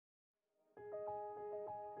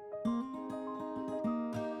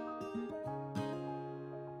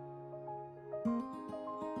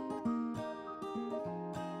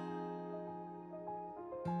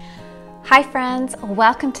Hi friends,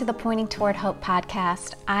 welcome to the Pointing Toward Hope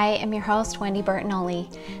podcast. I am your host, Wendy Bertinoli.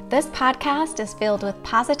 This podcast is filled with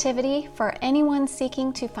positivity for anyone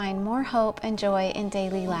seeking to find more hope and joy in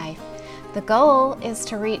daily life. The goal is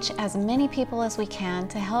to reach as many people as we can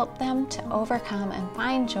to help them to overcome and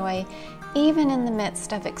find joy even in the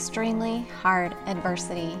midst of extremely hard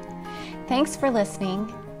adversity. Thanks for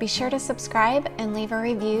listening. Be sure to subscribe and leave a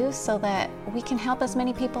review so that we can help as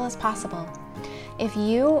many people as possible. If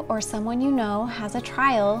you or someone you know has a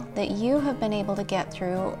trial that you have been able to get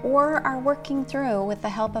through or are working through with the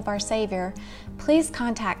help of our Savior, please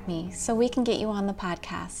contact me so we can get you on the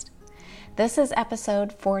podcast. This is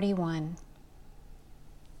episode 41.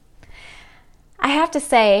 I have to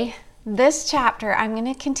say, this chapter, I'm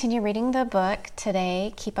going to continue reading the book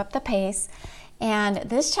today, Keep Up the Pace, and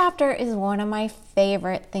this chapter is one of my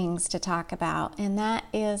favorite things to talk about, and that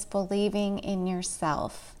is believing in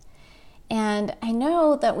yourself. And I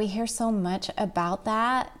know that we hear so much about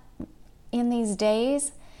that in these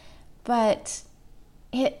days, but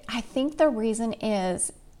I think the reason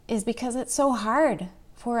is because it's so hard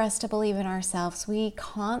for us to believe in ourselves. We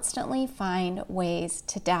constantly find ways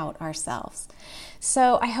to doubt ourselves.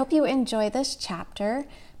 So I hope you enjoy this chapter,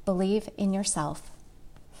 Believe in Yourself.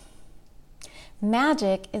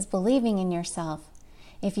 Magic is believing in yourself.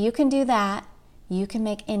 If you can do that, you can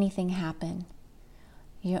make anything happen.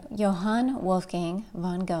 Johann Wolfgang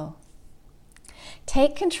von Goethe.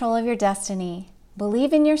 Take control of your destiny.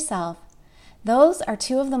 Believe in yourself. Those are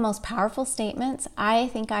two of the most powerful statements I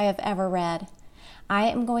think I have ever read. I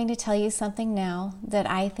am going to tell you something now that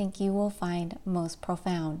I think you will find most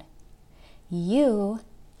profound. You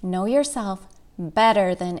know yourself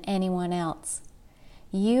better than anyone else.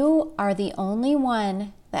 You are the only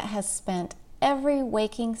one that has spent every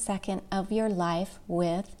waking second of your life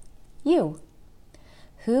with you.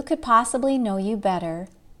 Who could possibly know you better,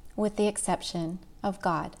 with the exception of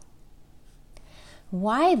God?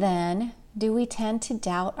 Why then do we tend to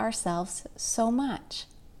doubt ourselves so much?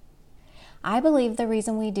 I believe the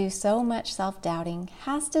reason we do so much self-doubting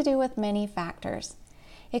has to do with many factors.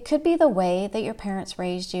 It could be the way that your parents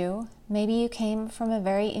raised you. Maybe you came from a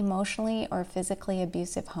very emotionally or physically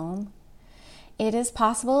abusive home. It is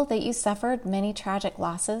possible that you suffered many tragic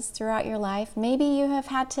losses throughout your life. Maybe you have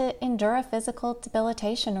had to endure a physical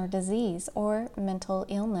debilitation or disease or mental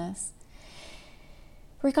illness.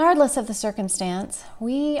 Regardless of the circumstance,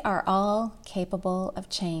 we are all capable of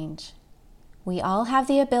change. We all have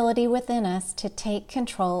the ability within us to take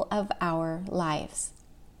control of our lives.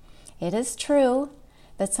 It is true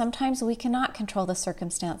that sometimes we cannot control the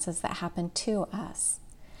circumstances that happen to us.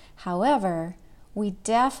 However, we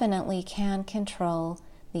definitely can control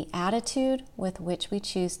the attitude with which we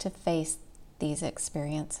choose to face these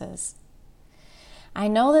experiences. I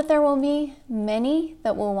know that there will be many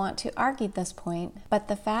that will want to argue this point, but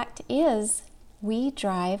the fact is, we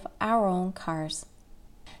drive our own cars.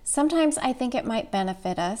 Sometimes I think it might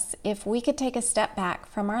benefit us if we could take a step back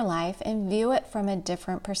from our life and view it from a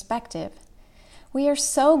different perspective. We are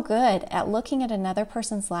so good at looking at another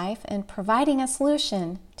person's life and providing a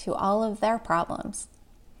solution to all of their problems.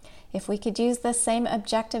 If we could use the same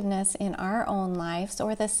objectiveness in our own lives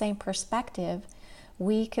or the same perspective,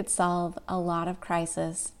 we could solve a lot of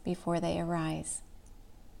crises before they arise.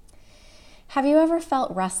 Have you ever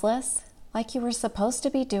felt restless, like you were supposed to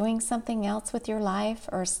be doing something else with your life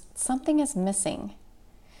or something is missing?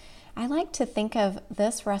 I like to think of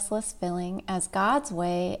this restless feeling as God's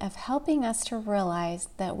way of helping us to realize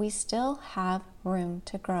that we still have room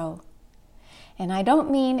to grow. And I don't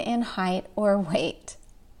mean in height or weight.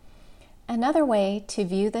 Another way to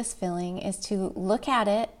view this feeling is to look at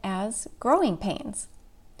it as growing pains.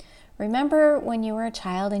 Remember when you were a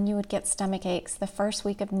child and you would get stomach aches the first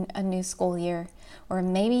week of a new school year, or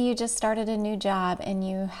maybe you just started a new job and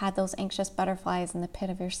you had those anxious butterflies in the pit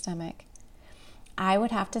of your stomach? I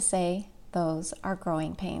would have to say those are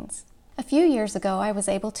growing pains. A few years ago, I was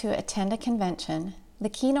able to attend a convention. The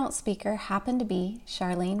keynote speaker happened to be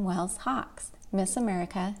Charlene Wells Hawks, Miss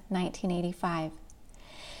America 1985.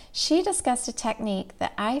 She discussed a technique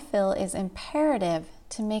that I feel is imperative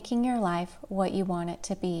to making your life what you want it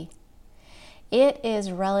to be. It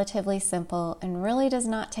is relatively simple and really does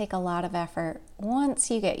not take a lot of effort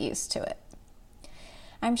once you get used to it.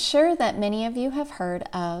 I'm sure that many of you have heard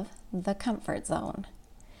of the comfort zone.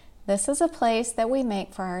 This is a place that we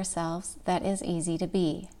make for ourselves that is easy to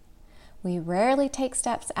be. We rarely take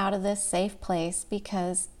steps out of this safe place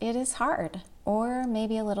because it is hard or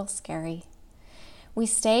maybe a little scary. We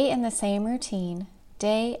stay in the same routine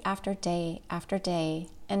day after day after day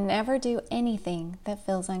and never do anything that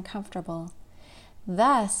feels uncomfortable.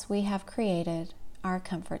 Thus, we have created our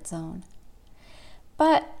comfort zone.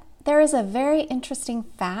 But there is a very interesting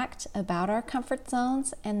fact about our comfort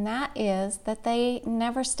zones, and that is that they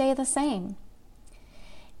never stay the same.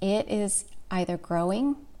 It is either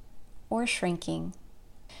growing or shrinking.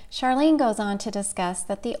 Charlene goes on to discuss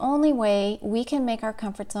that the only way we can make our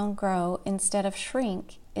comfort zone grow instead of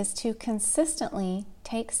shrink is to consistently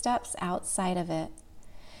take steps outside of it.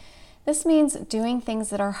 This means doing things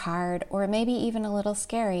that are hard or maybe even a little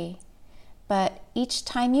scary. But each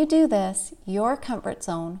time you do this, your comfort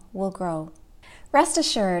zone will grow. Rest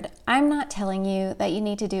assured, I'm not telling you that you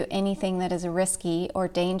need to do anything that is risky or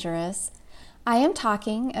dangerous. I am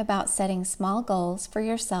talking about setting small goals for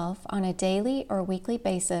yourself on a daily or weekly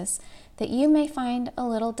basis that you may find a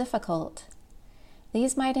little difficult.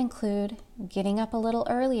 These might include getting up a little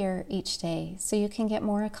earlier each day so you can get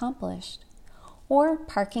more accomplished, or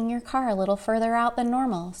parking your car a little further out than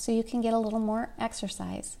normal so you can get a little more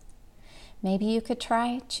exercise. Maybe you could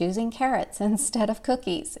try choosing carrots instead of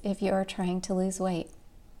cookies if you are trying to lose weight.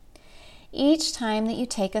 Each time that you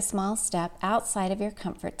take a small step outside of your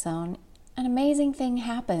comfort zone, an amazing thing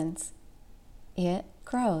happens. It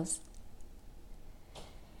grows.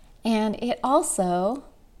 And it also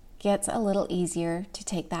gets a little easier to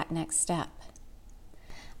take that next step.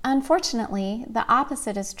 Unfortunately, the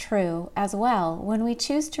opposite is true as well when we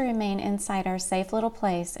choose to remain inside our safe little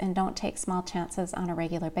place and don't take small chances on a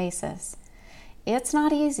regular basis. It's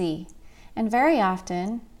not easy, and very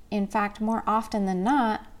often, in fact more often than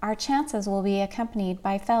not, our chances will be accompanied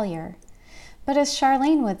by failure. But as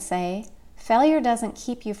Charlene would say, failure doesn't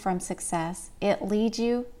keep you from success, it leads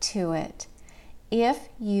you to it, if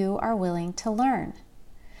you are willing to learn.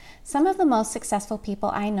 Some of the most successful people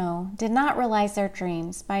I know did not realize their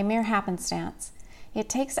dreams by mere happenstance. It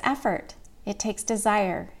takes effort, it takes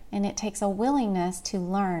desire, and it takes a willingness to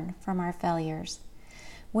learn from our failures.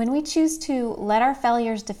 When we choose to let our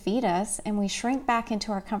failures defeat us and we shrink back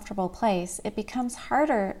into our comfortable place, it becomes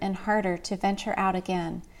harder and harder to venture out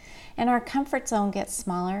again, and our comfort zone gets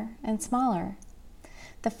smaller and smaller.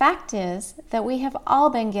 The fact is that we have all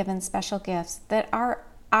been given special gifts that are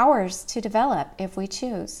ours to develop if we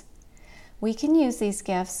choose. We can use these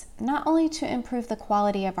gifts not only to improve the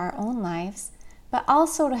quality of our own lives, but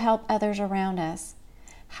also to help others around us.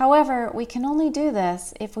 However, we can only do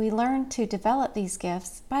this if we learn to develop these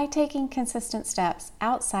gifts by taking consistent steps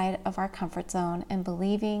outside of our comfort zone and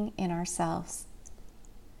believing in ourselves.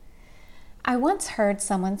 I once heard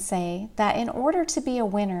someone say that in order to be a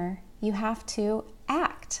winner, you have to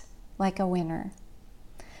act like a winner.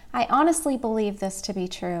 I honestly believe this to be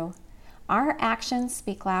true. Our actions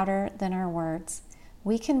speak louder than our words.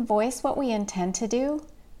 We can voice what we intend to do,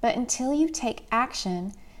 but until you take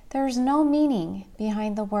action, there is no meaning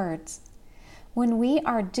behind the words. When we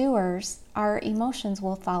are doers, our emotions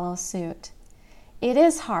will follow suit. It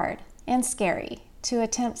is hard and scary to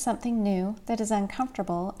attempt something new that is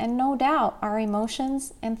uncomfortable, and no doubt our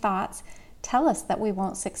emotions and thoughts tell us that we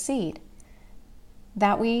won't succeed,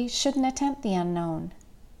 that we shouldn't attempt the unknown.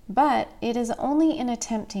 But it is only in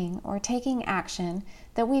attempting or taking action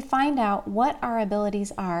that we find out what our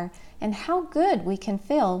abilities are and how good we can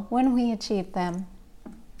feel when we achieve them.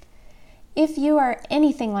 If you are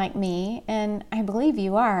anything like me, and I believe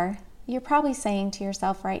you are, you're probably saying to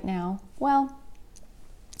yourself right now, well,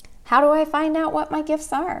 how do I find out what my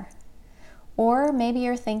gifts are? Or maybe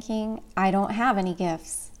you're thinking, I don't have any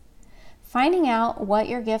gifts. Finding out what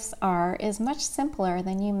your gifts are is much simpler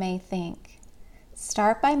than you may think.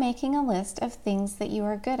 Start by making a list of things that you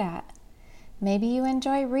are good at. Maybe you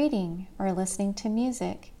enjoy reading or listening to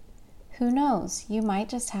music. Who knows, you might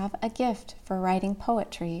just have a gift for writing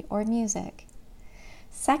poetry or music.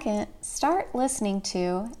 Second, start listening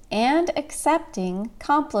to and accepting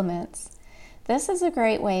compliments. This is a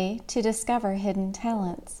great way to discover hidden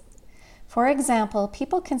talents. For example,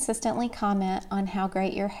 people consistently comment on how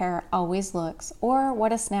great your hair always looks or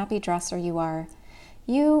what a snappy dresser you are.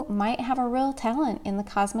 You might have a real talent in the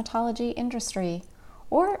cosmetology industry,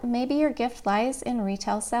 or maybe your gift lies in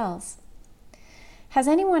retail sales. Has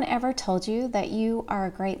anyone ever told you that you are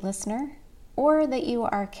a great listener or that you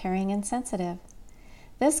are caring and sensitive?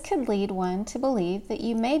 This could lead one to believe that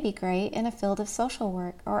you may be great in a field of social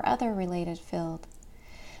work or other related field.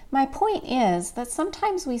 My point is that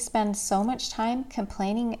sometimes we spend so much time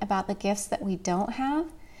complaining about the gifts that we don't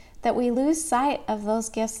have that we lose sight of those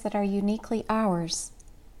gifts that are uniquely ours.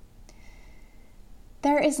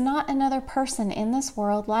 There is not another person in this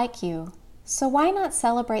world like you. So why not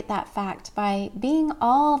celebrate that fact by being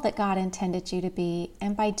all that God intended you to be,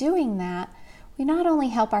 and by doing that, we not only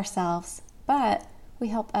help ourselves, but we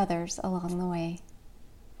help others along the way.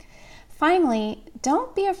 Finally,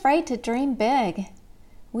 don't be afraid to dream big.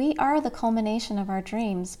 We are the culmination of our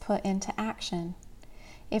dreams put into action.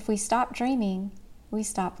 If we stop dreaming, we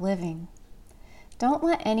stop living. Don't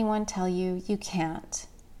let anyone tell you you can't.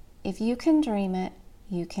 If you can dream it,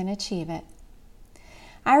 you can achieve it.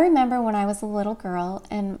 I remember when I was a little girl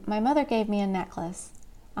and my mother gave me a necklace.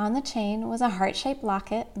 On the chain was a heart-shaped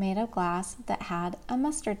locket made of glass that had a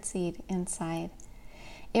mustard seed inside.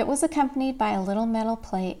 It was accompanied by a little metal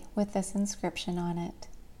plate with this inscription on it.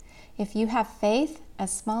 If you have faith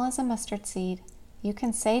as small as a mustard seed, you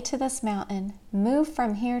can say to this mountain, "Move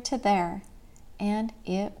from here to there," and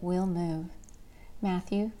it will move.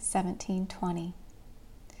 Matthew 17:20.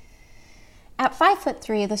 At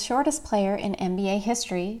 5'3", the shortest player in NBA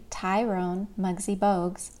history, Tyrone Muggsy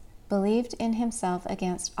Bogues, believed in himself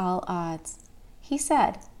against all odds. He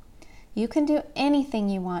said, "You can do anything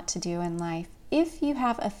you want to do in life if you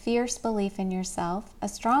have a fierce belief in yourself, a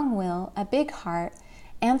strong will, a big heart,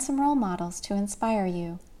 and some role models to inspire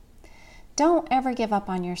you. Don't ever give up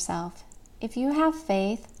on yourself. If you have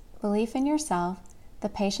faith, belief in yourself, the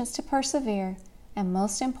patience to persevere, and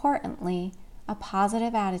most importantly, a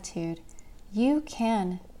positive attitude, you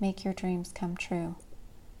can make your dreams come true."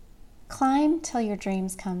 Climb Till Your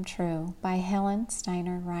Dreams Come True by Helen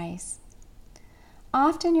Steiner Rice.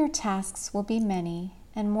 Often your tasks will be many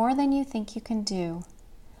and more than you think you can do.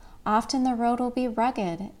 Often the road will be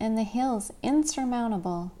rugged and the hills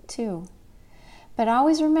insurmountable too. But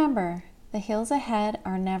always remember, the hills ahead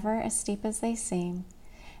are never as steep as they seem.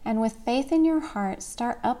 And with faith in your heart,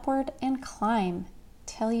 start upward and climb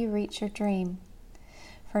till you reach your dream.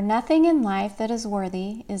 For nothing in life that is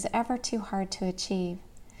worthy is ever too hard to achieve,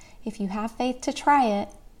 if you have faith to try it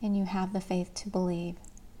and you have the faith to believe.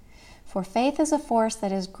 For faith is a force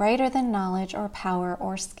that is greater than knowledge or power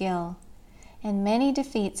or skill, and many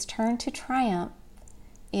defeats turn to triumph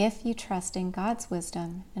if you trust in God's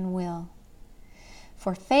wisdom and will.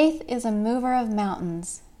 For faith is a mover of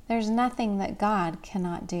mountains. There's nothing that God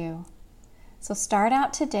cannot do. So start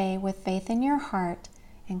out today with faith in your heart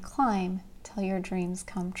and climb till your dreams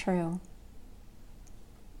come true.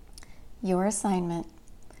 Your assignment.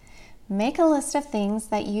 Make a list of things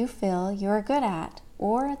that you feel you're good at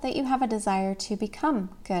or that you have a desire to become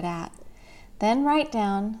good at. Then write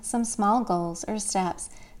down some small goals or steps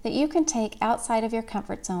that you can take outside of your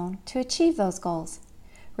comfort zone to achieve those goals.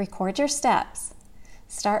 Record your steps.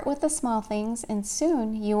 Start with the small things and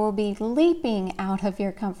soon you will be leaping out of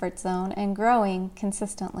your comfort zone and growing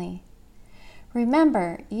consistently.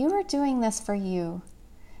 Remember, you are doing this for you.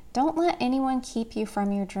 Don't let anyone keep you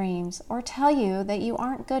from your dreams or tell you that you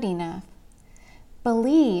aren't good enough.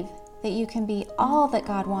 Believe that you can be all that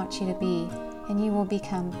God wants you to be, and you will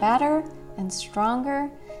become better and stronger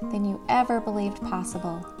than you ever believed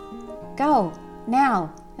possible. Go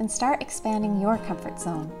now and start expanding your comfort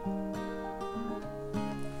zone.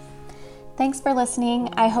 Thanks for listening.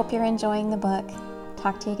 I hope you're enjoying the book.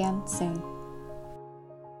 Talk to you again soon.